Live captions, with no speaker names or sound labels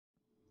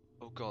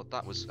god,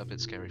 that was a bit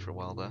scary for a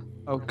while there.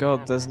 Oh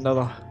god, there's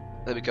another.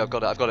 There we go, I've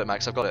got it,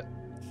 Max, I've got it.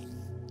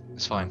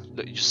 It's fine.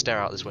 Look, you just stare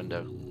out this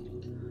window.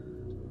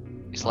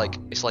 It's like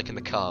in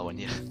the car when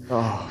you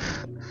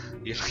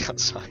you look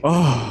outside.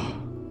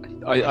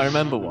 I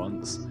remember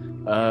once,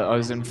 I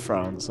was in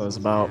France, I was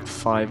about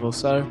 5 or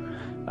so,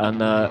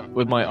 and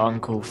with my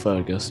uncle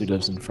Fergus, who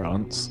lives in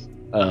France,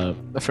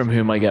 from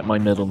whom I get my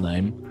middle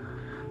name.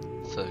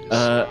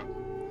 Fergus.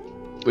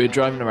 We were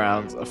driving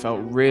around, I felt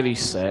really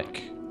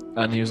sick,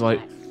 and he was like,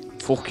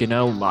 "Fucking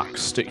hell,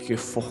 Max, stick your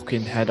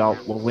fucking head out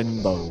the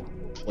window."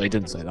 Well, he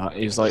didn't say that,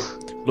 he was like,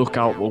 "Look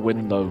out the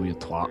window, you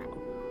twat."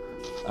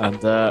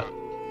 And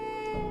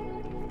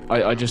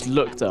I just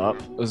looked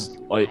up, it was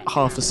like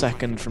half a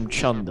second from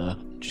Chunder,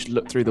 just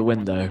looked through the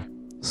window,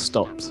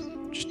 stopped,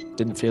 just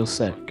didn't feel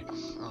sick.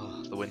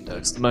 Oh, the window.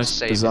 It's the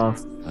most bizarre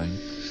thing.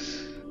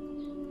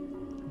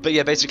 But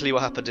yeah, basically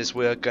what happened is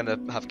we're gonna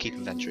have keep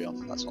inventory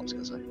on, that's what I was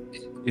gonna say.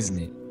 Isn't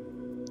it?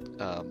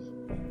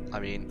 I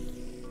mean,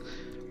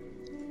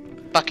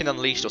 back in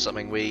Unleashed or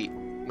something, we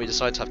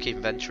decided to have keep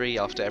inventory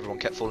after everyone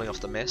kept falling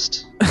off the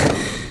mist.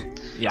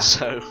 Yeah.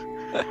 So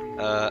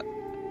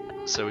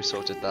we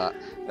sorted that.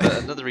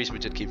 But another reason we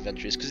did keep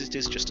inventory is because it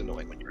is just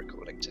annoying when you're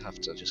recording to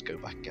have to just go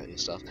back and get your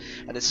stuff,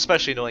 and it's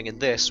especially annoying in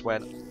this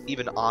when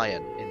even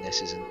iron in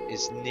this is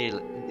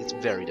nearly, it's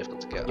very difficult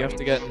to get. You have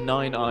to get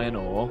 9 iron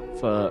ore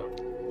for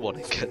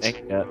 1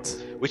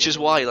 ingot. Which is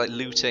why, like,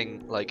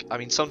 looting, like, I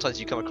mean, sometimes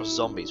you come across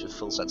zombies with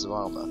full sets of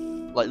armor.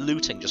 Like,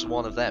 looting just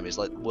one of them is,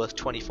 like, worth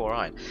 24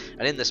 iron.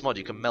 And in this mod,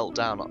 you can melt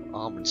down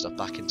armor and stuff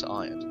back into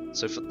iron.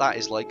 So that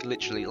is, like,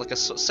 literally, like, a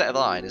set of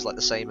iron is, like,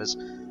 the same as...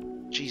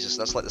 Jesus,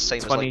 that's, like, the same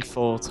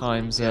 24 as, like...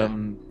 times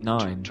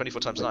 9. 24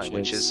 times 9,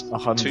 which is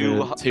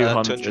 216.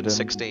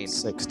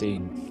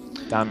 216.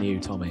 Damn you,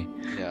 Tommy.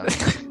 Yeah,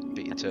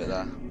 beat you to it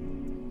there.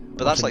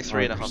 But that's, like,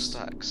 3.5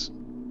 stacks.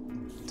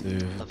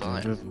 Of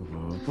iron.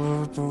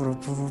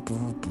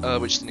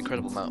 Which is an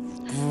incredible amount.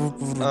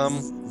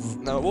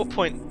 Now, at what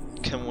point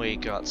can we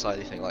go outside?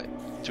 You think, like,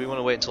 do we want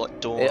to wait until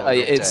like dawn?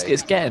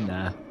 It's getting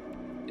there.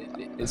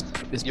 It's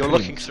You're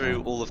looking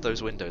through all of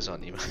those windows,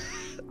 aren't you?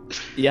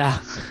 Yeah.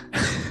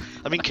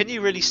 I mean, can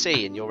you really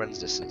see in your render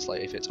distance?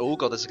 Like, if it's oh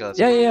god, there's a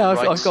skeleton. Yeah,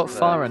 I've got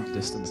far render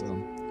distance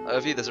on.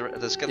 Have you? There's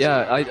a skeleton.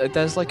 Yeah,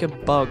 there's like a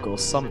bug or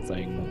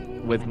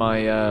something with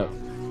my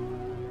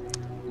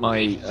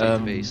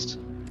Beast.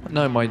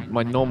 No,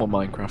 my normal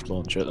Minecraft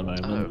launcher at the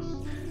moment.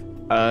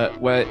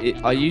 Where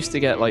I used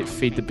to get like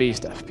Feed the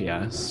Beast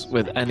FPS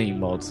with any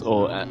mods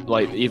or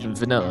like even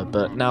vanilla,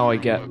 but now I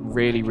get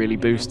really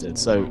boosted.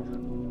 So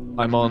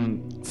I'm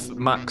on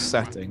max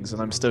settings and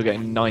I'm still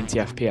getting 90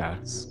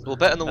 FPS. Well,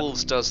 Better Than the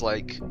Wolves does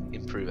like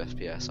improve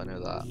FPS. I know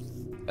that.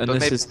 And but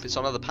this it's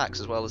on other packs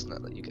as well, isn't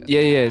it? That you get. Yeah,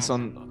 it's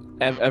on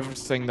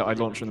everything that I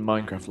launch on the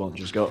Minecraft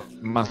launcher's got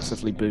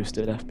massively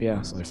boosted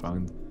FPS. I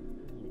find.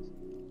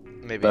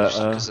 Maybe just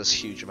because there's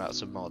huge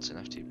amounts of mods in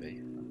FTB.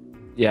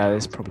 Yeah,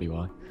 that's probably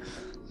why.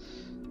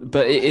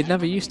 But it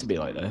never used to be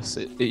like this.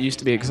 It used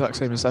to be exact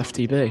same as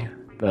FTB,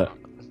 but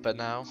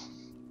now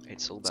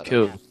it's all better. It's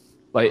cool.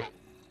 Like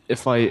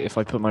if I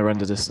put my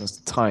render distance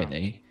to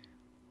tiny,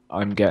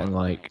 I'm getting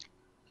like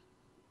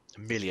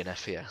 1 million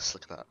FPS.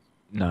 Look at that.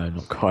 No,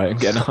 not quite. I'm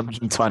getting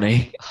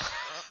 120.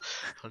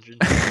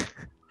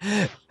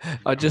 120.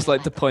 I'd just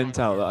like to point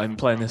out that I'm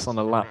playing this on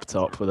a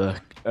laptop with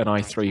an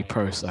i3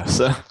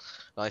 processor.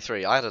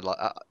 i3. I had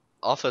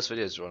our first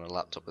videos were on a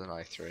laptop with an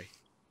i3,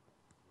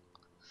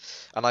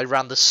 and I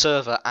ran the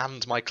server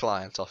and my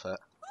client off it.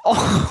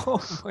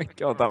 Oh my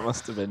god, that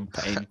must have been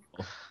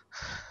painful.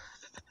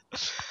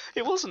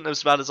 It wasn't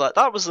as bad as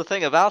that was the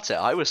thing about it.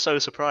 I was so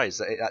surprised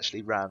that it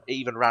actually ran, it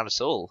even ran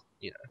at all.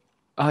 You know.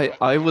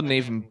 I wouldn't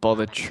even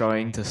bother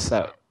trying to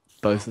set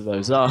both of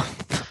those up.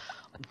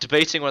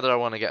 Debating whether I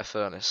want to get a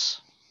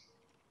furnace.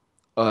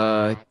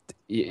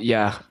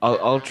 Yeah,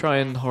 I'll try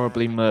and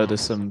horribly murder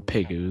some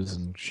pigus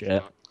and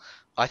shit.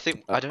 I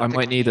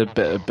might need a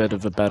bit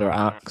of a better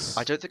axe.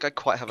 I don't think I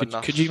quite have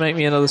enough. Could you make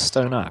me another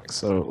stone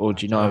axe, or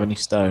do you not have any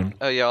stone?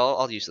 Oh yeah,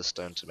 I'll use the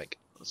stone to make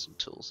some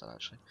tools then,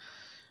 actually.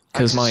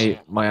 Because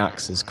my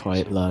axe is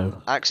quite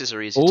low. Axes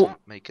are easy to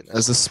make in this.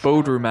 There's a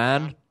Spodder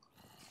man.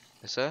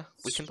 Is there?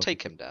 We can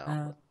take him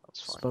down.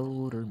 That's fine.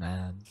 Spodder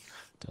man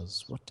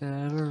does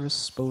whatever a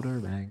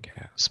Spodder man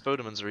can.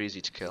 Spodermans are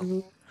easy to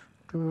kill.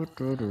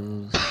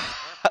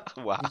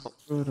 Wow.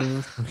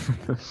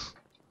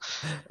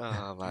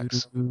 Oh,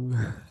 Max.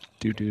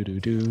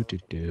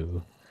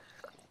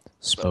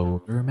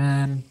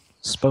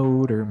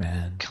 Spodder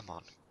man. Come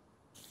on.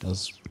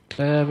 Does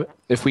whatever.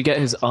 If we get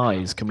his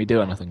eyes, can we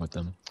do anything with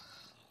them?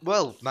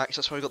 Well, Max,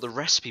 that's why we got the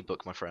recipe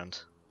book, my friend.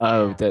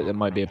 Oh, that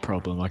might be a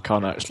problem. I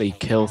can't actually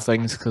kill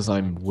things because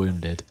I'm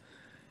wounded.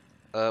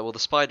 Well, the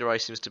spider eye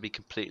seems to be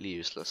completely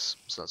useless,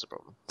 so that's a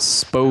problem.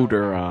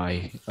 Spodder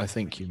eye, I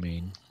think you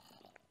mean.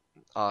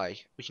 Eye.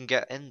 We can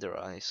get ender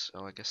eyes.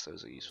 Oh, I guess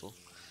those are useful.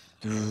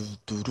 What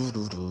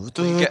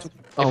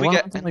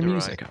get my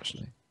music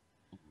actually?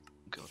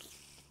 God.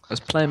 I was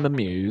playing my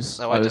Muse.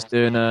 I was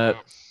doing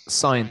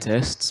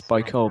Scientists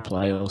by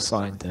Coldplay, or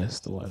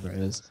Scientist, or whatever it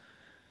is.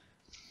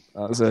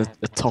 That was a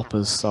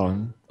Topper's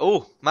song.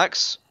 Oh,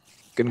 Max.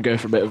 Gonna go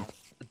for a bit of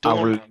Dawn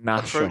Owl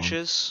Nash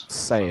approaches.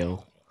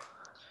 Sail.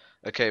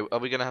 Okay, are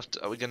we gonna have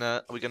to? Are we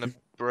gonna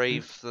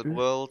brave the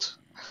world?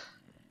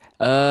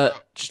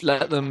 Just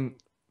let them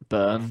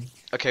burn.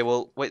 Okay,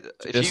 well, wait.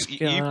 If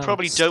you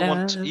probably don't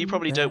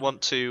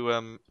want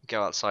to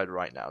go outside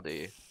right now, do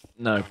you?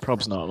 No,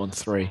 prob's not. I'm on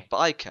 3. But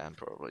I can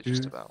probably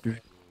just about.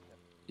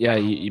 Yeah,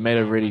 you made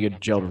a really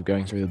good job of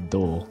going through the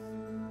door.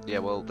 Yeah,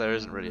 well, there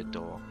isn't really a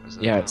door, is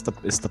there? Yeah, it's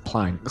the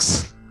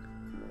planks.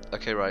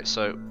 Okay, right.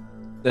 So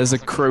there's a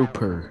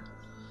croper.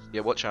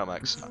 yeah, watch out,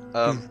 Max.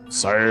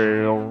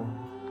 Sail.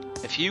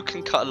 If you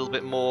can cut a little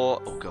bit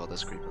more. Oh god,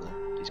 there's a creeper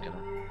there. He's gonna.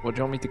 What do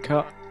you want me to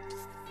cut?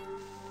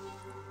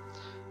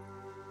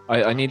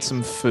 I need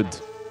some food.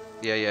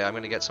 Yeah, I'm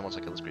gonna get someone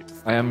to kill this creeper.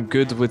 I am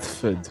good with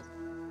food.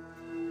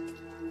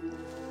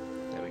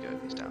 There we go,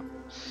 he's down.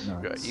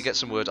 Nice. Right, you get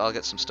some wood, I'll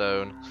get some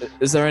stone.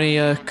 Is there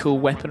any cool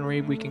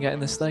weaponry we can get in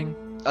this thing?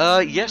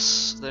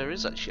 Yes, there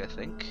is actually, I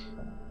think.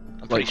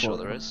 I'm pretty sure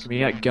there is. Can we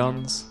get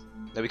guns?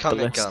 No, we can't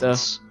get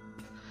guns.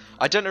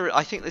 I don't know,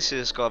 I think this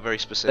has got a very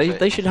specific...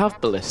 They should have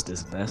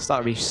ballistas in this, that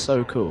would be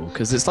so cool,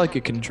 because it's like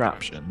a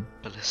contraption.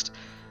 Ballista.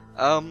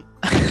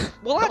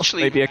 Well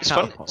actually, maybe it's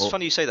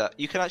funny you say that.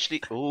 You can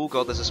actually... Oh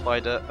god, there's a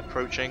spider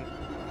approaching,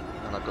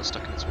 and I've got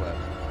stuck in its web.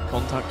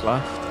 Contact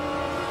left.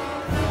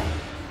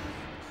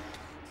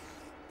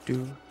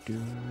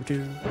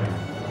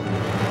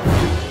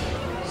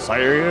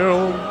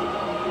 Sail!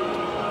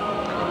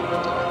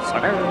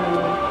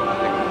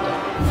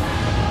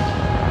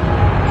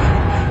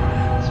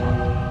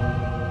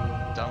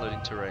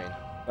 Downloading terrain.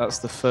 That's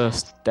the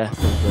first death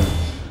of the...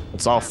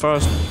 It's our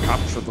first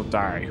capture of the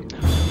day.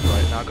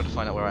 Right, now I've got to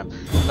find out where I am.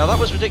 Now that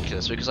was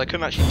ridiculous because I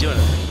couldn't actually do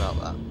anything about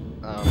that.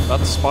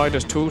 That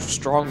spider's too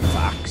strong for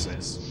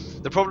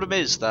axes. The problem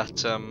is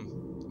that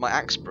my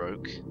axe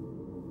broke,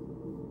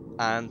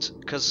 and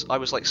because I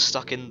was like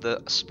stuck in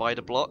the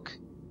spider block,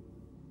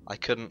 I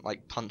couldn't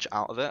like punch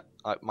out of it.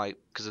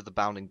 Because of the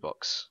bounding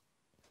box.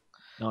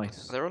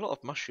 Nice. There are a lot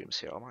of mushrooms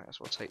here. I might as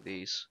well take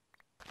these.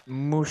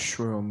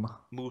 Mushroom.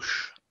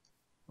 Mush.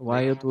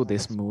 Why you do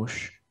this,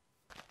 mush?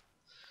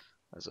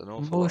 There's an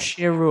awful lot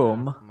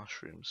Mushroom.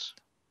 mushrooms.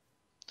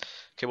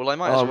 Okay, well I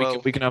might as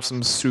well. We can have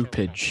some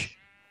soupage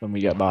when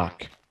we get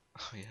back.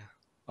 Oh yeah.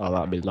 Oh,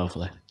 that'd be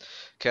lovely.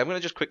 Okay, I'm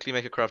gonna just quickly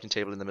make a crafting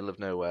table in the middle of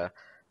nowhere,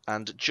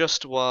 and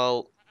just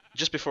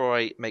before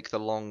I make the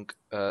long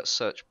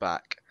search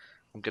back,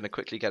 I'm gonna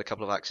quickly get a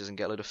couple of axes and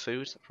get a load of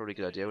food. That's probably a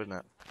good idea, wouldn't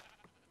it?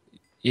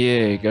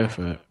 Yeah, go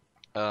for it.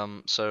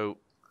 So,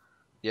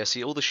 yeah,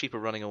 see, all the sheep are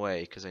running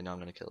away because they know I'm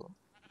gonna kill them.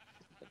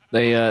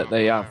 They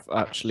have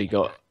actually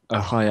got a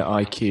higher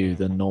IQ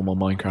than normal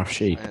Minecraft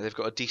sheep. Yeah, they've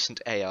got a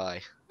decent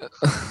AI.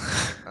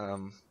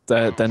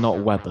 They're not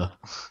Weber.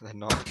 They're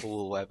not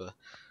all Weber.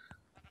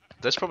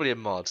 There's probably a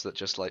mod that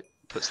just like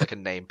puts like a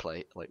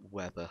nameplate like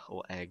Weber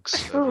or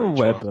eggs. Oh,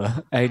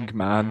 Weber,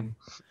 Eggman,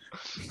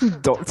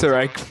 Dr.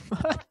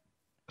 Eggman.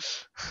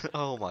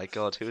 Oh my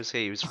god, who was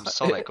he? He was from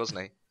Sonic,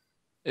 wasn't he?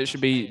 It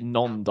should be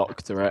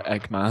non-Doctor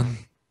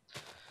Eggman.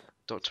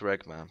 Dr.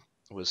 Eggman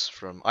was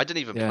from. I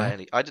didn't even play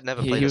any. I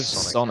never played He as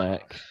was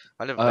Sonic. Sonic.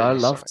 I never played I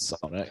as loved Sonic.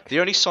 Sonic. The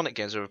only Sonic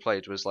games I ever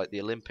played was like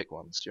the Olympic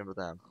ones. Do you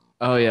remember them?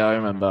 Oh yeah, I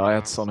remember. I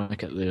had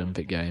Sonic at the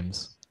Olympic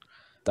Games.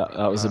 That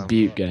was a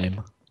Butte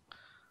game.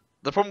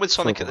 The problem with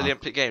Sonic at the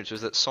Olympic Games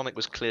was that Sonic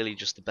was clearly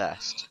just the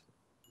best.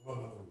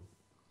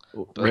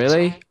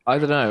 Really? I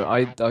don't know.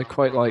 I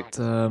quite liked.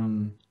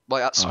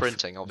 Like at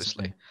sprinting,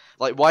 obviously.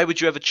 Like, why would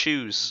you ever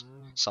choose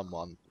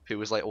someone who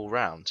was like all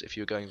round if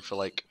you were going for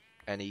like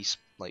any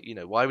like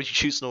why would you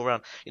choose an all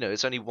round?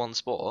 It's only one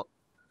sport.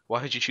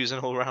 Why would you choose an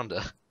all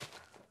rounder?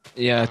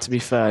 Yeah, to be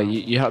fair,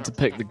 you had to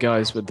pick the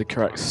guys with the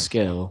correct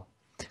skill.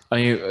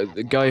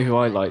 The guy who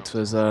I liked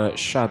was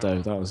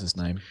Shadow. That was his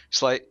name.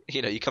 It's like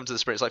you come to the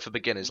sprint. It's like for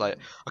beginners. Like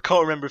I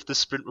can't remember if the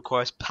sprint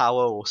requires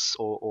power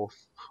or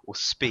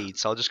speed,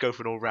 so I'll just go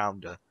for an all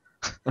rounder.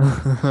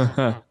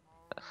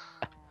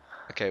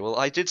 Okay, well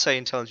I did say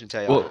intelligent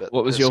AI.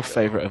 What was your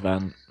favourite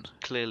event?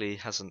 Clearly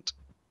hasn't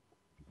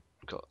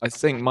got. I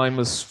think mine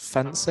was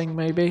fencing,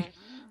 maybe.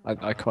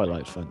 I quite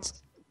liked fencing.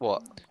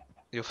 What?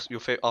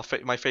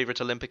 My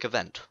favourite Olympic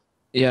event?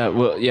 Yeah,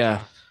 well,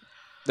 yeah.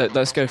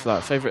 Let's go for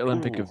that. Favourite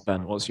Olympic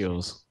event, what's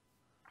yours?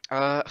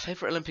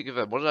 Favourite Olympic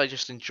event? What did I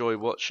just enjoy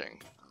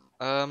watching?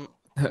 The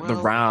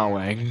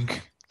rowing.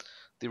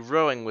 The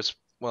rowing was,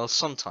 well,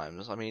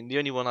 sometimes. I mean, the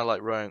only one I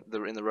liked in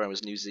the rowing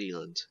was New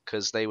Zealand,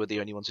 because they were the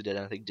only ones who did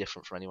anything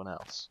different from anyone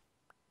else.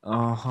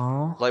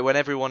 Uh-huh. Like, when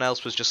everyone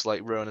else was just,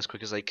 like, rowing as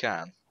quick as they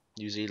can,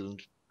 New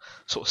Zealand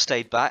sort of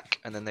stayed back,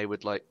 and then they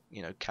would, like,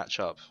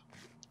 catch up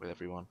with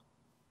everyone.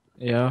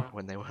 Yeah.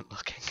 When they weren't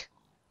looking.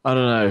 I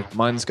don't know.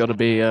 Mine's got to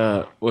be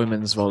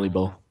women's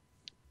volleyball.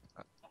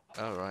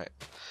 Oh, right.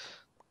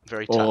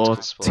 Very tactical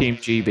sport. Team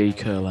GB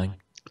curling.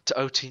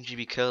 Team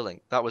GB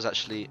curling. That was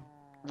actually...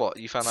 What,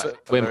 you found that...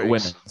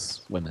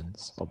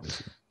 Women's,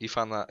 obviously. You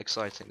found that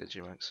exciting, did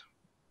you, Max?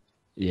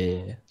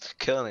 Yeah.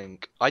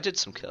 Curling. I did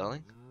some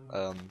curling,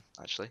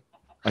 actually.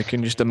 I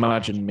can just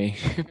imagine me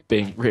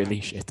being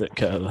really shit at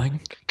curling.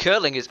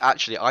 Curling is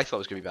actually, I thought it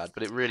was going to be bad,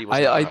 but it really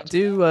wasn't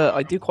bad.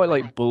 I do quite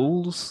like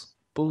bowls.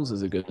 Bowls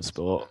is a good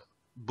sport.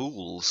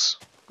 Bulls.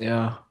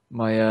 Yeah,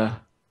 my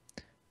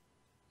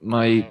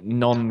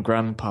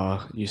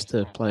non-grandpa used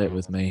to play it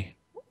with me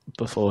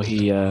before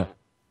he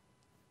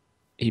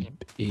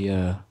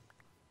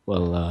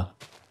well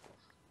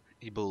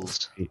He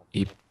bullsed.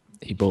 he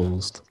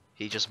ballsed.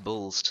 He just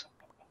bullsed.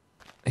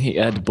 He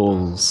had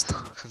balls.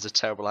 There's a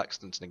terrible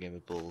accident in a game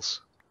of bulls.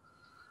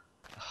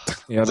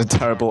 He had a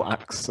terrible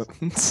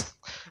accent.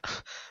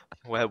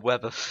 Where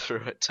Weber threw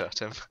it at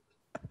him.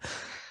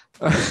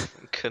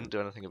 Couldn't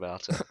do anything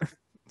about it.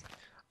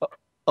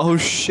 Oh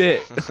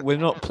shit, we're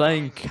not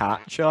playing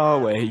catch, are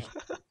we?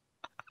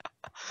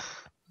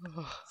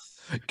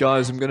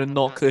 Guys, I'm gonna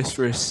knock this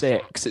for a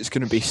 6. It's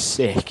gonna be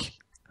sick.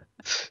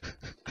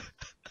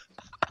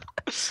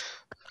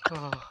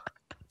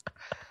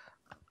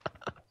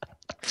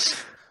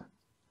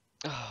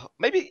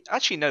 Maybe,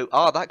 actually, no.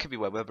 That could be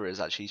where Weber is,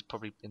 actually. He's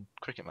probably in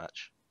cricket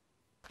match.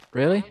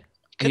 Really?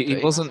 He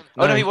wasn't.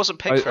 Oh, no, he wasn't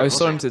picked for it. I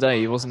saw him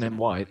today. He wasn't in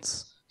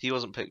whites. He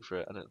wasn't picked for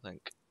it, I don't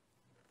think.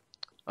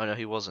 Oh, no,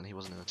 he wasn't. He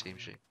wasn't in the team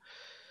sheet.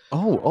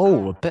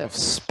 Oh, a bit of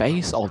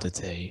Space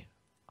Oddity.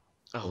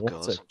 Oh, what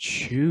God. a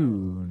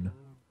tune.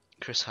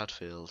 Chris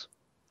Hadfield.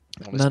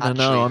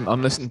 No,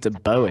 I'm listening to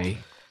Bowie.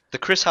 The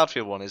Chris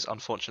Hadfield one is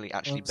unfortunately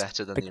actually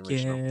better than the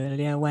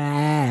original.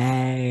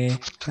 Way.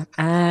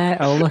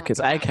 Oh look, it's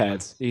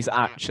Egghead. He's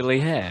actually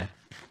here.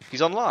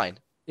 He's online.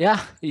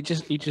 Yeah, he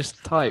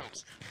just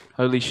typed.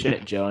 Holy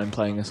shit, Joe! I'm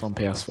playing this on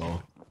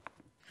PS4.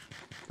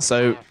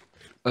 So,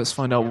 let's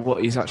find out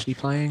what he's actually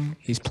playing.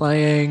 He's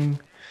playing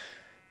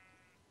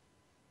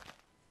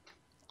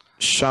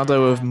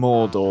Shadow of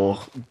Mordor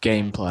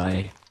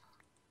gameplay.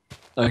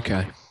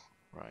 Okay.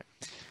 Right.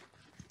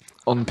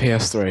 On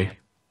PS3.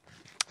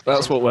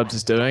 That's what Webbs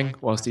is doing,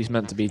 whilst he's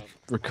meant to be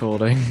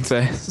recording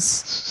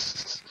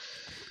this.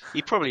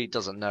 He probably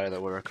doesn't know that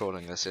we're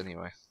recording this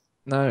anyway.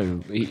 No,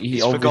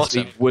 he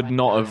obviously would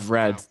not have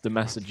read the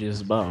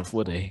messages above,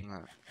 would he?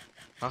 No.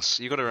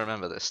 You got to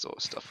remember this sort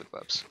of stuff with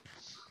Webbs.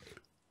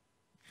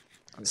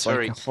 It's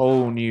like a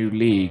whole new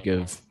league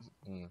of...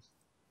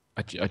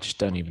 I just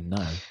don't even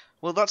know.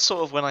 Well, that's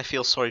sort of when I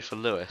feel sorry for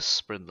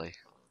Lewis Brindley.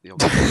 He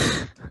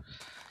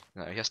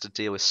has to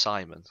deal with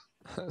Simon.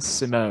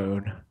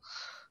 Simone.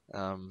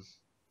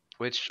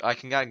 Which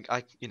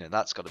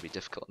that's got to be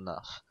difficult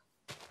enough.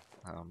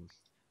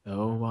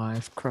 Oh,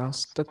 I've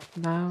crossed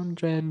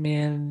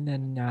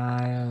 100,000,000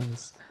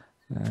 miles.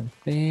 I'm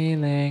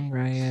feeling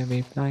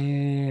really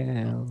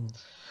flying.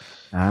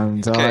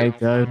 And I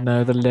don't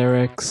know the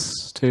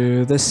lyrics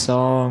to this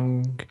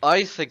song.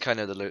 I think I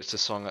know the lyrics to the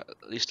song at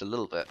least a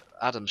little bit.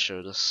 Adam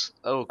showed us.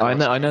 Oh,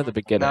 God. I know the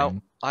beginning. Now,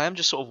 I am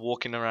just sort of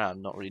walking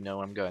around, not really know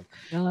where I'm going.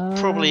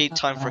 Probably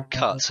time for a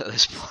cut at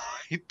this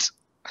point.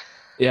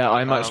 Yeah,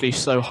 I'm actually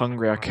so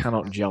hungry I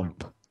cannot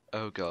jump.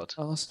 Oh, God.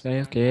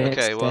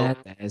 Okay, well,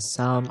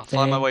 I'll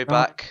find my way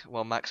back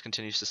while Max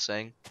continues to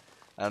sing.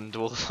 And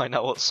we'll find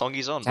out what song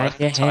he's on by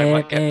the time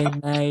I get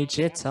back.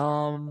 Major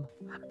Tom,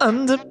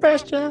 under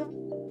pressure,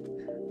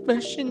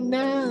 pushing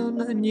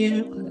down on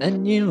you,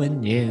 and you,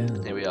 and you.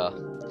 Here we are,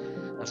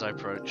 as I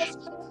approach.